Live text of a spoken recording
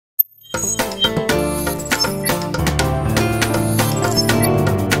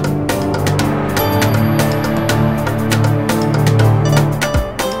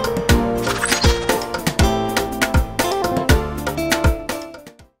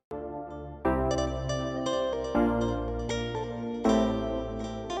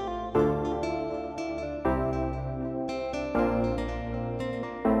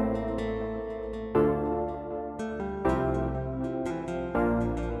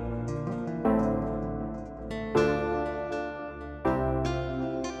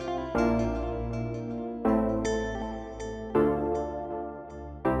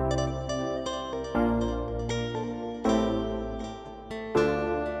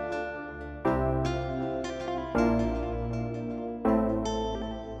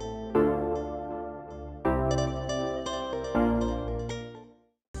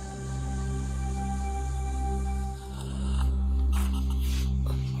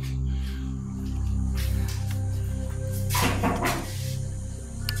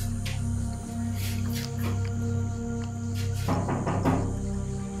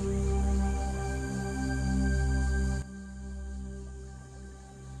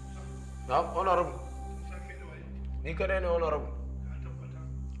honorable. Ni kadai ne honorable.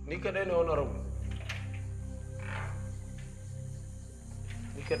 Ni kadai ne honorable.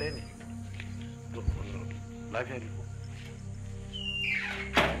 Ni kadai ne. Lafiya ne ko?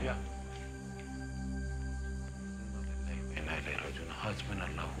 Lafiya. Ina ilaihi raji'un.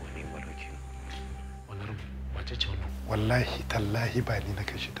 Hasbunallahu wa ni'mal wakeel. Honorable, wace ce wannan? Wallahi tallahi ba ni na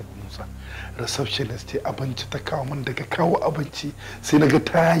kashe ta ba Musa. Receptionist ce abinci ta kawo min daga kawo abinci sai naga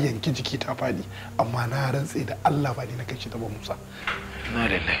ta yanki jiki ta fadi amma na rantse da Allah ba ni na kashe ta ba Musa. Na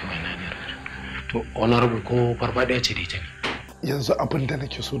lillahi wa inna ilaihi raji'un. To honorable ko farfadiya ce da ita ne? Yanzu abin da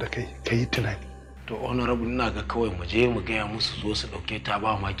nake so da kai yi tunani. To honorable ina ga kawai mu je mu gaya musu zo su dauke ta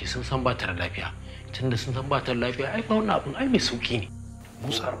ba maki sun san ba ta da lafiya. Tunda sun san ba ta da lafiya ai fa wannan abin ai mai sauki ne.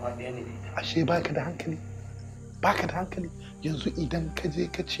 Musa farfadiya ne da ita. Ashe baka da hankali. Baka da hankali yanzu idan ka je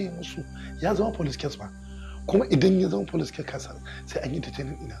ka ce musu ya zama police case ba kuma idan ya zama police case kasar sai an yi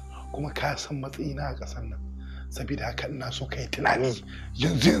detaining ina kuma ka san matsayina a kasar nan saboda haka ina so kai tunani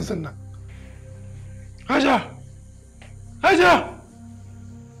yanzu nan. Haja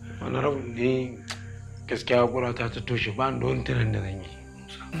wannan rabu ne gaskiya kurata ta toshe ba don tunan da zan yi.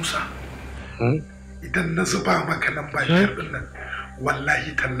 Musa idan na zuba maka nan ba din nan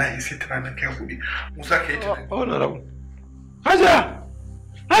wallahi tallahi sai tunanin kai hudu Musa kai tunani. Wannan rabu Haja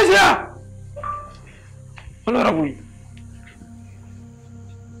wannan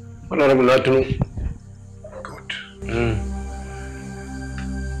rabu na tuno. Good.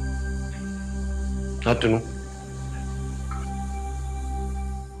 Na tuno.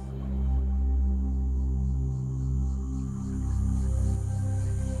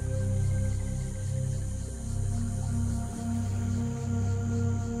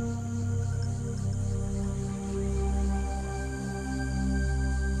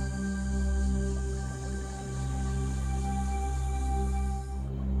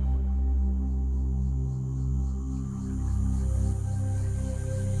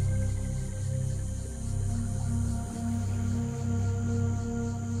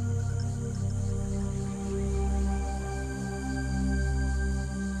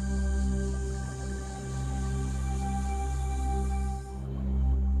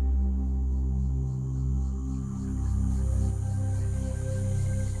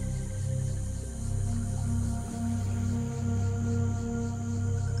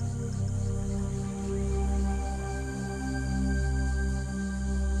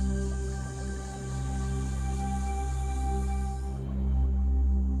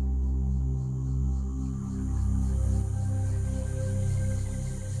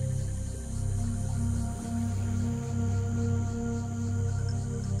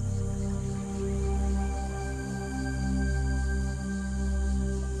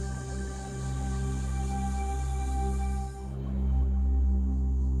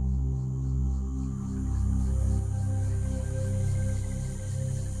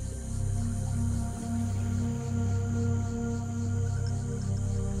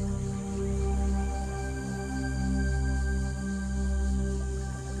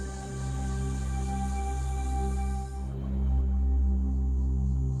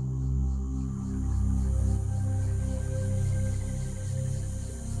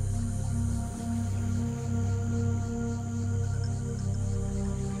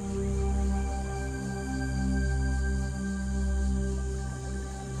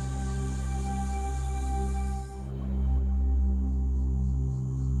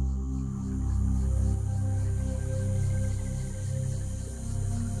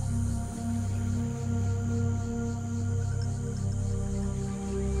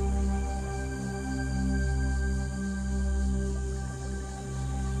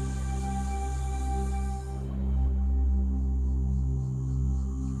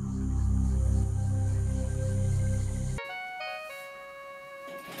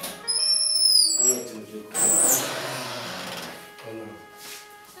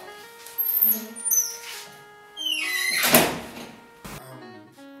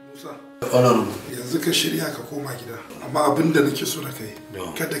 Yanzu ka shirya ka koma gida amma abin da nake so da kai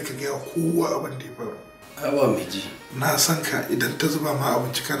kada ka gaya kowa abin da ya faru. Ba mai ji. Na san ka idan ta zuba ma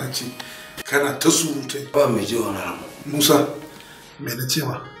abinci kana ci kana ta surutai. Ba mai ji wani ramu. Musa me na ce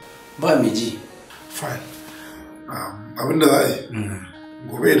ma? Ba mai ji. Fine. Abin da za a yi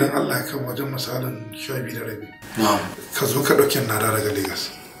gobe idan Allah ya kan wajen misalin 12:30 ka zo ka ɗauki nada daga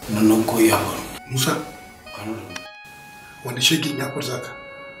Lagos. Nan ko ya faru. Musa wani shagin ya faru zaka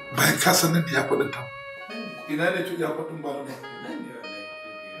bayan ka san nan da ya faɗin ta. Ina ne to ya faɗin ba nan ne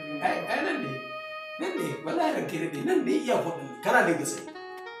ai nan ne wallahi ranke ne nan ne iya faɗin kana Lagos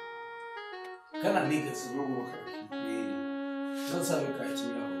kana Lagos zo go ka zan sa ka ci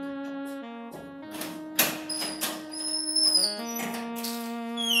ya faɗin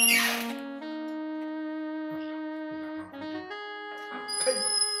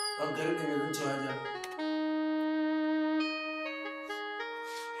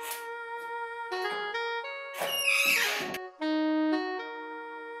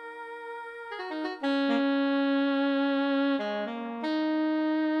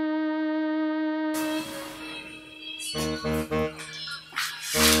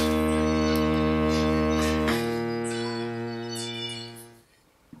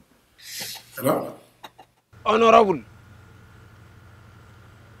Hello? Honorable.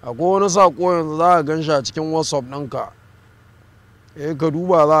 Akwai wani sako yanzu za a gan shi a cikin WhatsApp ɗinka. Ka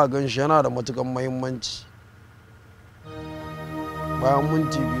duba za a gan shi yana da matukan muhimmanci. Bayan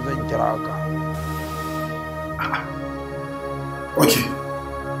minti biyu zan kira ka. Okay.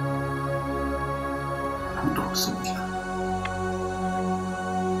 Buɗe wasu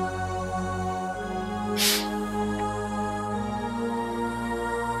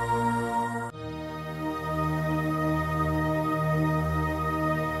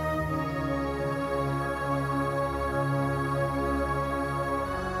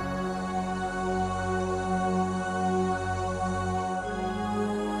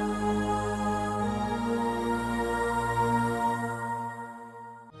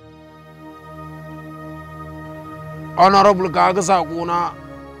Honorable ka ga sakona.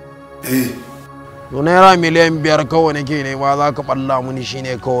 Naira miliyan 5 kawai nake nema za ka balla mini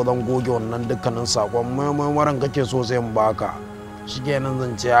shine kawai zan goge wannan dukkanin sakon maran kake so sai in baka. Shikenan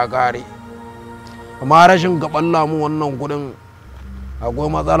zance ya kare. Amma rashin ka balla mu wannan kudin akwai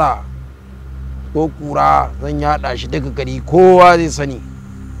matsala. Ko kura zan yada shi daga gari kowa zai sani.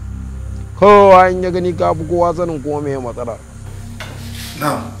 Kowa in ya gani ka fi kowa sanin kuma me matsala.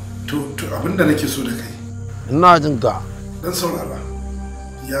 Na, to abinda nake so da kai. Ina jin ka. Dan saurara.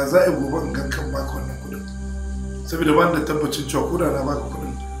 Ya za a gobe in kan baka wannan kudin. Saboda ba da tabbacin cewa ko da na baka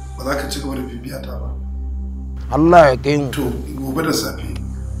kudin ba za ka ci gaba da bibiya ta ba. Allah ya kai mu. To gobe da safe,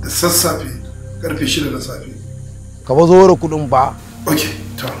 da sassafe, karfe 6 na safe. Ka ba zo da kudin ba. Okay,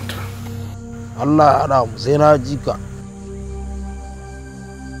 ta. Allah ya hada mu sai na ji ka.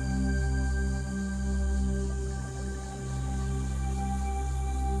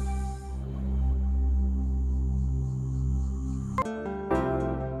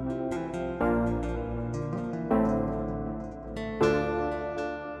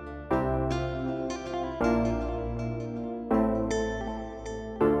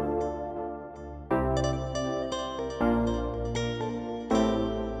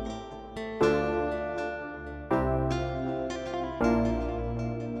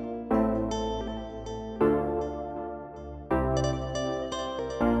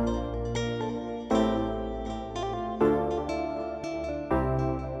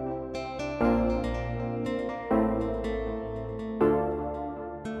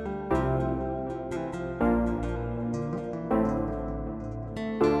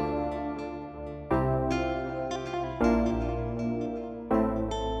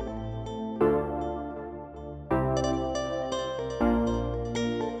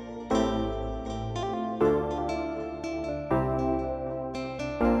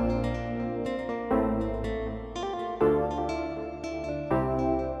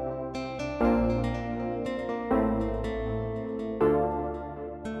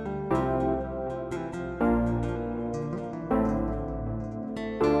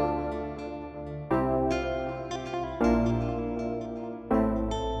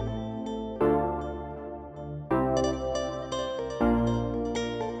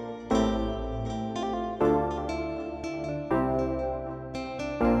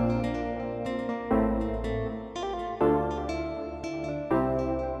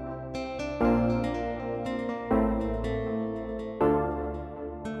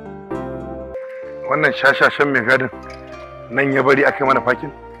 Wannan shashashen mai gadin nan ya bari aka yi mana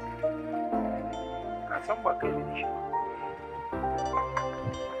fakin? Ka san ba kai ne shi.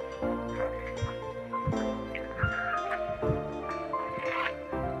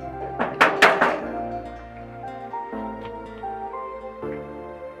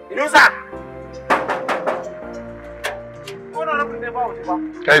 Inusa! Wannan rabin ne ba wuce ba.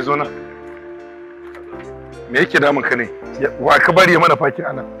 Kai zo nan. Me yake damun ka ne? Wa ka bari ya mana fakin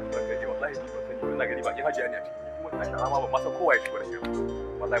anan? ina gani bakin hajiya ne a ciki kuma ina shara ma ban masa kowa ya shigo da shi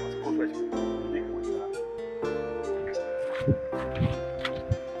wallahi masa kowa ya shigo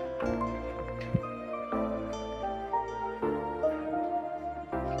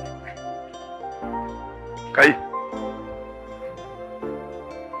kai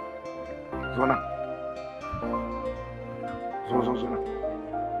zo nan zo nan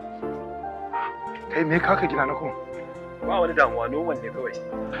kai me ka gida na kuma ba wani damuwa noman ne kawai.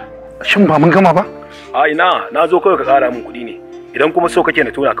 Shin ba mun gama ba? A ina na zo kawai ka ƙara min kuɗi ne. Idan kuma so kake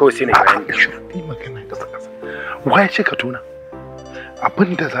na tona kawai sai na yi bayani. Ni magana kasa kasa. Waye ce ka tona?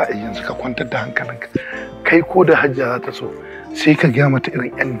 Abin da za a yi yanzu ka kwantar da hankalinka. Kai ko da hajja za ta so sai ka gaya mata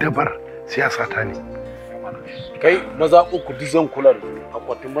irin 'yan dabar siyasa ta ne. Kai maza uku duk zan kula da su.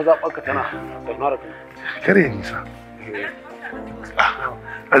 Akwatin maza ɓaka tana tauna da kai. Kare nisa.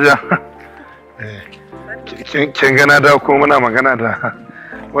 Hajja. Kin gana da ko muna magana da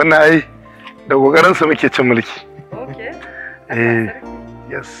wannan ai Da kokarinsa muke cin mulki. Okay.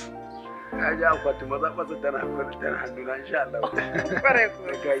 Yes. Ka ji akwati maza masa tana hannuna insha Allah. Kwarai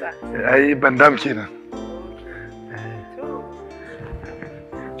kuwa. Ai bandam kenan.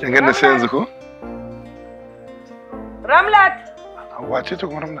 Kin ganin sai yanzu ko? Ramlat. Wace ta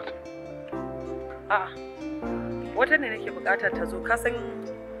kuma Ramlat? A'a. Wata ne nake bukata ta zo ka san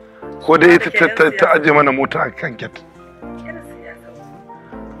ko dai ta aje mana mota a kan gate. Kina siyasa.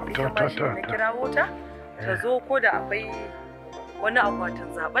 Ta kira mota ta zo ko da akwai wani akwatin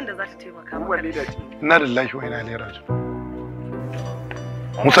zaben da za ta taimaka maka. Ina da lahi wa ina lera ji.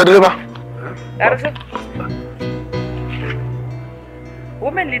 Musa direba. Ƙarfi.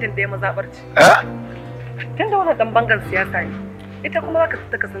 Women leading da ya mazaɓar ce. Tun da wani ɗan bangan siyasa ne, ita kuma za ka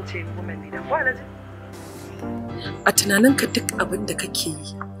ta kasance women leader ko alaji? A tunaninka duk abin da kake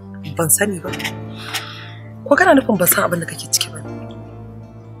yi ban sani ba. Ko kana nufin ban san abin da kake ciki ba?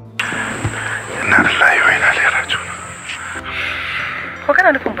 Ina da lahi wa ina lera ji. Ko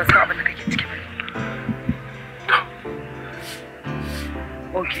kana nufin ban san abin da kake ciki ba?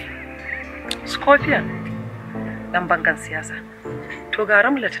 Okay. Scorpion, ɗan bangan siyasa. To ga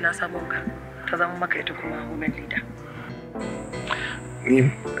Ramlat na samu ka ta zama maka ita kuma women leader. Ni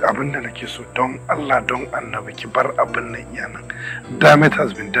abin da nake so don Allah don Annabi ki bar abin nan iyanan. Damn it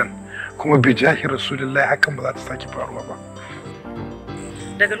has been done. Kuma bi jahi Rasulullahi hakan ba za ta sake faruwa ba.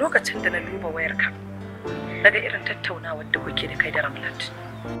 Daga lokacin da na duba wayarka, daga irin tattaunawar da kuke da kai da Ramlat.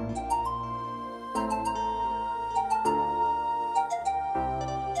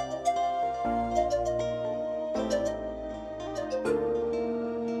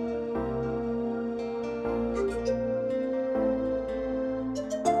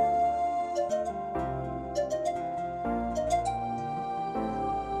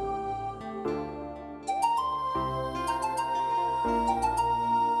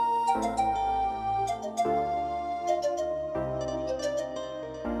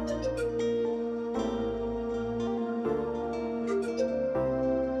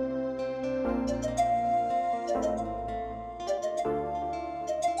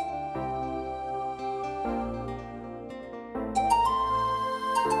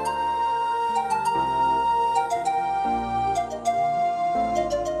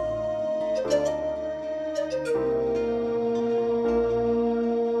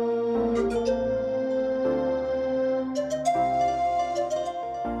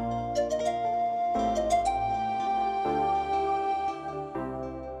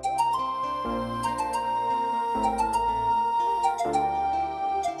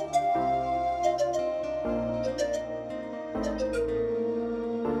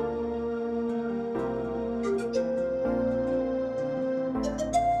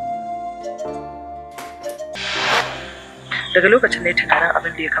 Daga lokacin da ya tunanin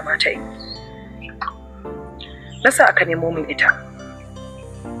abin da ya kamata yi. Nasa aka nemo min ita.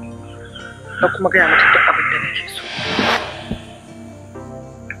 Na kuma gaya mata duk abin da nake so.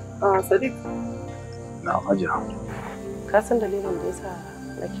 Sadiq. Na Hajiya. Ka san dalilin da yasa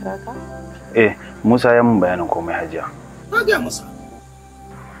na kira ka? Musa ya mun bayanin komai Hajiya. Na gaya masa.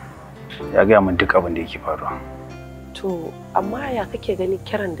 Ya gaya min duk abin da yake faruwa. To, amma ya kake gani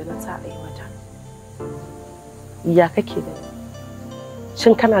kiran da na sa a yi mata? Ya kake gani?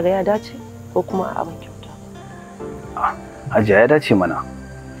 Shin kana ga ya dace ko kuma a abin kyauta? Hajiya ya dace mana.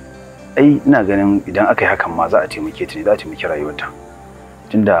 Ai ina ganin idan aka yi hakan ma za a taimake ta ne, za a taimaki rayuwarta.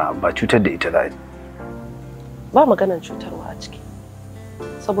 Tunda ba cutar da ita za a yi. Ba maganar cutarwa a ciki.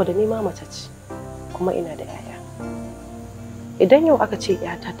 Saboda ni ma mace ce kuma ina da 'ya'ya. Idan yau aka ce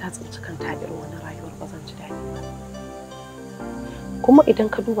 'yata ta tsinci kanta irin wani rayuwar ba zan ji daɗi ba. Kuma idan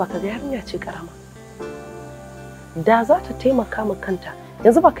ka duba ka ga yarinya ce karama. Da za ta taimaka ma kanta,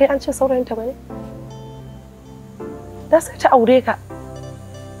 yanzu ba kai an ce saurayinta ba ne? Da sai ta aure ka.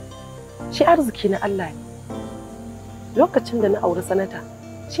 Shi arziki na Allah ne. Lokacin da na auri sanata,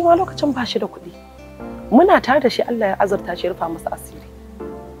 shi ma lokacin ba shi da kuɗi. Muna tare da shi Allah ya azurta shi rufa masa asiri.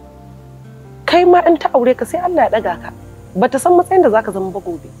 Kai ma in ta aure ka sai Allah ya ɗaga ka. Bata san matsayin da zaka zama ba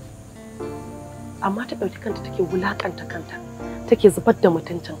gobe. Amma ta ɗauki kanta take wulaƙanta kanta, take zubar da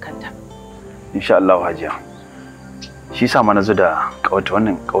mutuncin kanta. Insha Allah Hajiya. Shi sa ma nazo da kawata,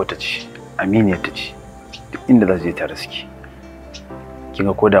 wannan kawata ce, aminiyar ta ce. Duk inda za je tare suke. Kin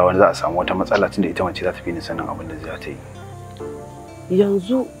ga koda wani za a samu wata matsala tunda ita mace za ta fi ni sanin abin da za ta yi.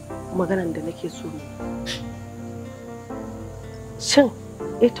 Yanzu maganan da nake so ne. Shin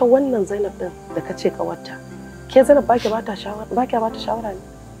ita wannan Zainab din da kace kawarta, ke Zainab ba ki ba ta shawara ne?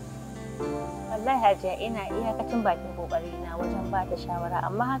 Wallahi Hajiya ina iyakacin bakin kokari na wajen ba ta shawara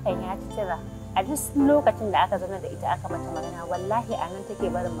amma hakan ya ci tira. A duk lokacin da aka zauna da ita aka mata magana wallahi a nan take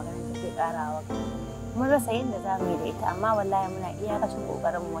barin magana take karawa. Mun rasa yadda za mu yi da ita amma wallahi muna iyakacin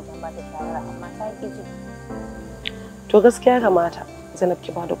kokarin mu wajen ba ta shawara amma ta ki ji. To gaskiya kamata Zainab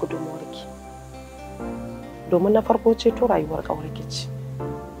ki ba da gudunmuwarki. Domin na farko ce to rayuwar ƙawarki ce.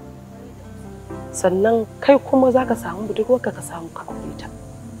 Sannan kai kuma za ka samu budurwarka ka samu ka aure ta.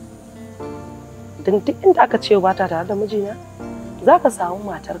 Don duk inda aka ce ba ta tare da mijina za ka samu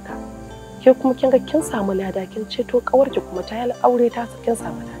matarka. Ke kuma kin ga kin samu lada kin ceto ƙawarki kuma ta yi aure ta kin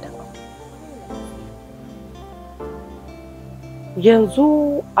samu ladan aure.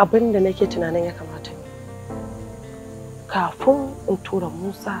 Yanzu abin da nake tunanin ya kamata ne. Kafin in tura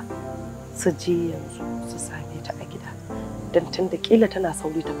Musa su je yanzu su same ta a gida. Don tun da kila tana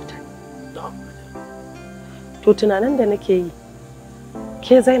sauri ta fita. To tunanin da nake yi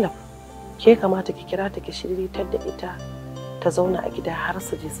ke Zainab ke kamata ki kira ta ki shiritar da ita ta zauna a gida har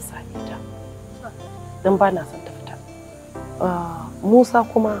su je su same ta don ba na son ta fita. Musa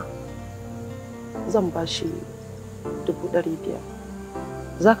kuma zan ba shi 500,000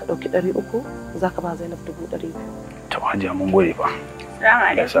 za ka ɗauki 300 za ka ba Zainab 200,000. To Hajiya mun gode fa. Salamu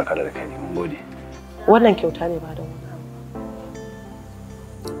alaikum. Ya saka da kai mun gode. Wannan kyauta ne ba da wani.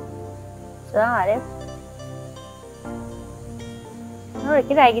 Salamu alaikum. Nura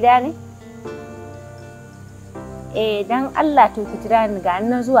kina gida ne? Dan Allah to ki jira ni ga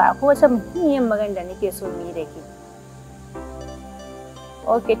nan zuwa akwai wata muhimmiyar magana da nake so mu yi da ke.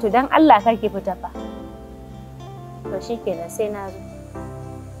 Okay to dan Allah kar ki fita fa. To shikenan sai na zo.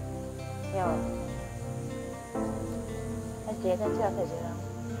 Yawa. Hajiya ta ce aka jira.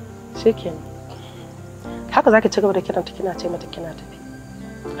 Shikenan. Haka zaki ci gaba da kiranta kina ce mata kina tafi.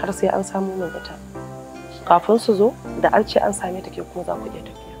 Har sai an samu mai ita. Kafin su zo da an ce an same ta ke kuma za ku iya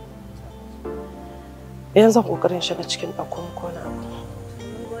tafiya. Yanzu zan kokarin shiga cikin ɗaukun kona abu.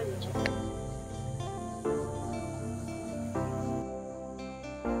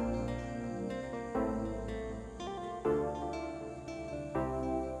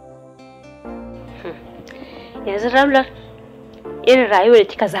 Yanzu Ramlar irin rayuwar da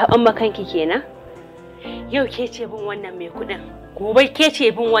kika zaɓan makanki kenan? Yau ke ce bin wannan mai kuɗin, gobe ke ce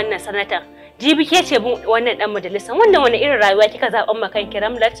bin wannan sanatan, jibi ke ce bin wannan dan majalisar. Wannan wani irin rayuwa kika zaɓan makanki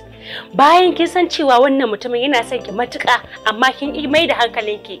Ramlat? Bayan kin san cewa wannan mutumin yana son ki matuƙa amma kin mai da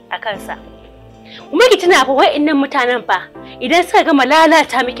hankalinki a kansa. Kuma ki tuna fa wa'annan mutanen fa idan suka gama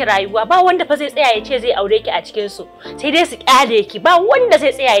lalata miki rayuwa ba wanda fa zai tsaya ya ce zai aure ki a cikin su, sai dai su kyale ki, ba wanda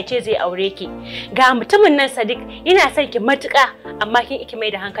zai tsaya ya ce zai aure ki. Ga mutumin nan Sadiq yana son ki matuƙa amma kin iki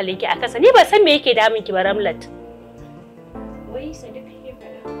mai da hankalinki a kansa. Ni ban san me yake damun ki ba Ramlat. Wai Sadiq ya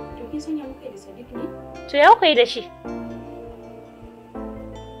faɗa. To kin sanya muka da Sadiq ne? To ya kai da shi.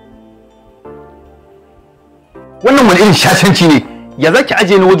 Wannan wani irin shashanci ne? Ya zaki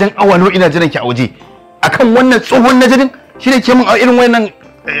aje ni wajen awa nawa ina jiran ki a waje? Akan wannan tsohon najirin shine ke min irin wannan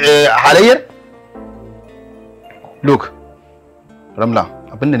halayyar? Look, Ramla,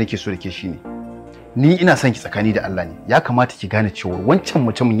 abinda nake so da ke shine ni ina son ki tsakani da Allah ne. Ya kamata ki gane cewa wancan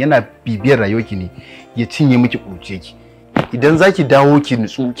mutumin yana bibiyar rayuwarki ne ya cinye miki kuruce ki. Idan zaki dawo ki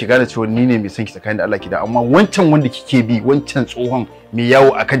nutsu ki gane cewa ni ne mai son ki tsakani da Allah ki da, amma wancan wanda kike bi, wancan tsohon mai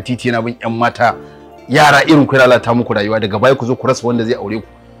yawo akan titi yana bin yan mata yara irin ku lalata muku rayuwa, daga baya ku zo ku rasa wanda zai aure ku.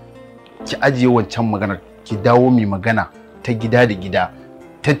 Ki ajiye wancan maganar, ki dawo mai magana ta gida da gida,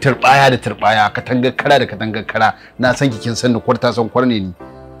 ta turbaya da turbaya, katangar kara da katangar kara. Na san ki kin san ni, kwarta san kwarne ni.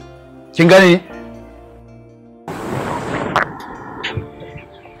 Kin gane ni?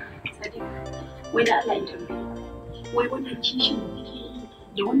 Wai da Allah ya tambaye. Wai wannan kishin da kake yi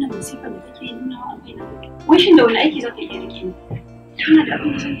da wannan musibar da kake yi nuna wa kaina. Wai shin da wani aiki za ka iya rike ni? Kana da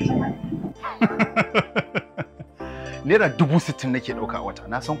abin da zan zama. Naira 60,000 nake ɗauka a wata.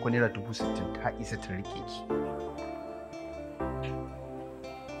 Na san ku naira 60,000 ta isa ta rike ki.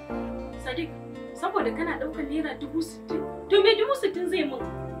 Sadiq, saboda kana ɗaukar naira 60,000, to me 60,000 zai mun?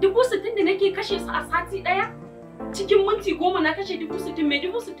 60,000 da nake kashe su a sati ɗaya? Cikin minti 10 na kashe 60,000, me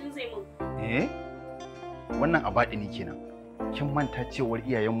 60,000 zai mun? Wannan abaɗi ne kenan. Kin manta cewar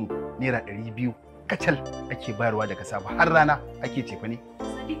iyayenmu naira 200 kacal ake bayarwa daga saba har rana ake cefa ne.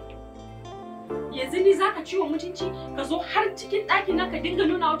 Sadiq, yanzu ni zaka ciwo mutunci ka zo har cikin ɗakin nan ka dinga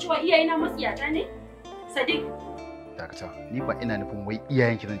nuna wa cewa iyayena matsiyata ne? Sadiq. Dakata, ni ba ina nufin wai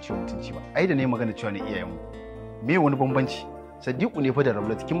iyayenki zan ciwo mutunci ba. Ai da ne magana cewa ne iyayenmu. Me wani bambanci? Sadiku ne fa da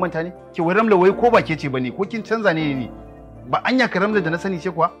Ramla, kin manta ne? Ki wai Ramla wai ko ba ke ce bane ko kin canza ne? Ba anya ka Ramla da na sani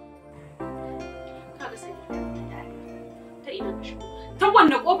ce kuwa? Kaga Sadiq. Ta ina ka shigo? Ta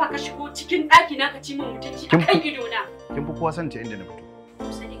wanne kofa ka shigo cikin ɗaki na ka ci min mutunci a kan ido na? Kin fi kowa san ta inda na fito.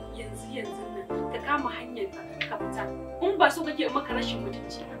 Sadiq, yanzu nan kama hanyar ka fita. In ba so kake maka rashin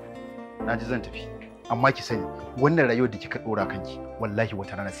mutunci. Na ji zan tafi. Amma ki sani wannan rayuwar da kika dora kanki wallahi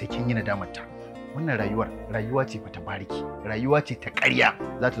wata rana sai kin yi nadamar ta. Wannan rayuwa ce fa ta bariki, rayuwa ce ta ƙarya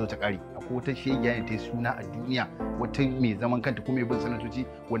za ta zo ta ƙare. Akwai wata shegiya ne ta yi suna a duniya, wata mai zaman kanta kuma mai bin sanatoci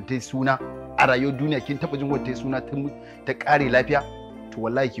wanda ta yi suna a rayuwar duniya. Kin taɓa jin wanda ta yi suna ta ƙare lafiya? To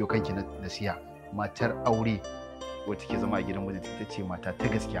wallahi kiyo kanki nasiha. Matar aure wacce ke zama a gidan mijinta ita ce mata ta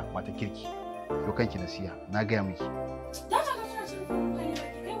gaskiya, mata kirki. Kiyo kanki nasiha, na gaya miki.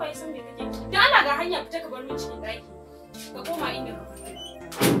 Da ana ga hanya fita ka bar min cikin daki. Ka koma inda ka fito.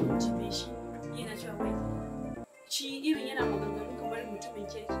 Cibe shi yana cewa wai shi irin yana maganganu kamar mutumin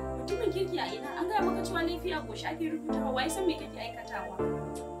kirki. Mutumin kirki a ina an gaya maka cewa laifi a goshi ake rubutawa, wai san me kake aikatawa.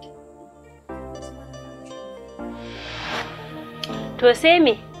 To sai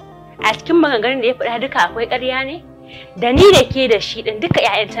me? A cikin maganganun da ya faɗa duka akwai ƙarya ne? Da ni da ke da shi ɗin duka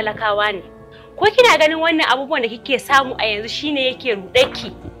 'ya'yan talakawa ne. Ko kina ganin wannan abubuwan da kike samu a yanzu shine yake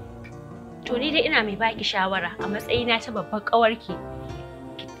ruɗaki? To ni dai ina mai baki shawara a matsayina ta babbar ƙawarki.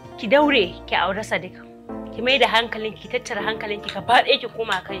 Ki daure ki aure Sadiq. Ki mai da hankalinki, tattara hankalinki gaba ɗaya ki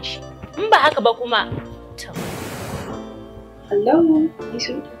koma kan shi. In ba haka ba kuma to. Hello,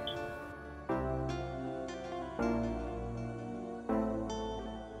 Isu.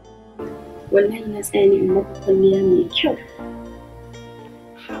 Wallahi na tsaya ne in maka kwalliya mai kyau.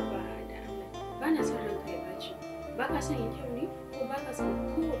 Haba da Allah, ba na son ranka ya ɓaci. Ba ka son yin kyau ne ko ba ka son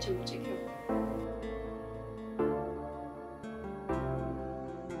kowace mace kyau?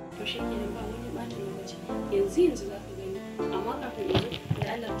 To shi kenan ba wani ɓata lokaci. Yanzu za ka gani, amma kafin yanzu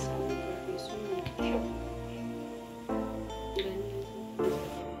da Allah ka samu farfesu mai kyau.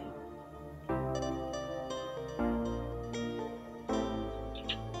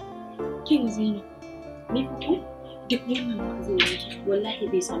 Kin Zainab, ni kuma duk wannan magazin yake wallahi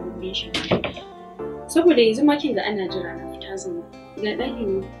bai samu biyan shi ba. Saboda yanzu ma kin ga ana jira na fita zama. Ga ɗaki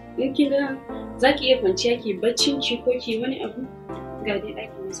ne, in kin ga za ki iya kwanciya ki baccin ki ko ki wani abu ga dai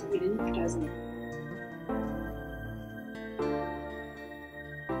ɗaki ne saboda ni fita zama.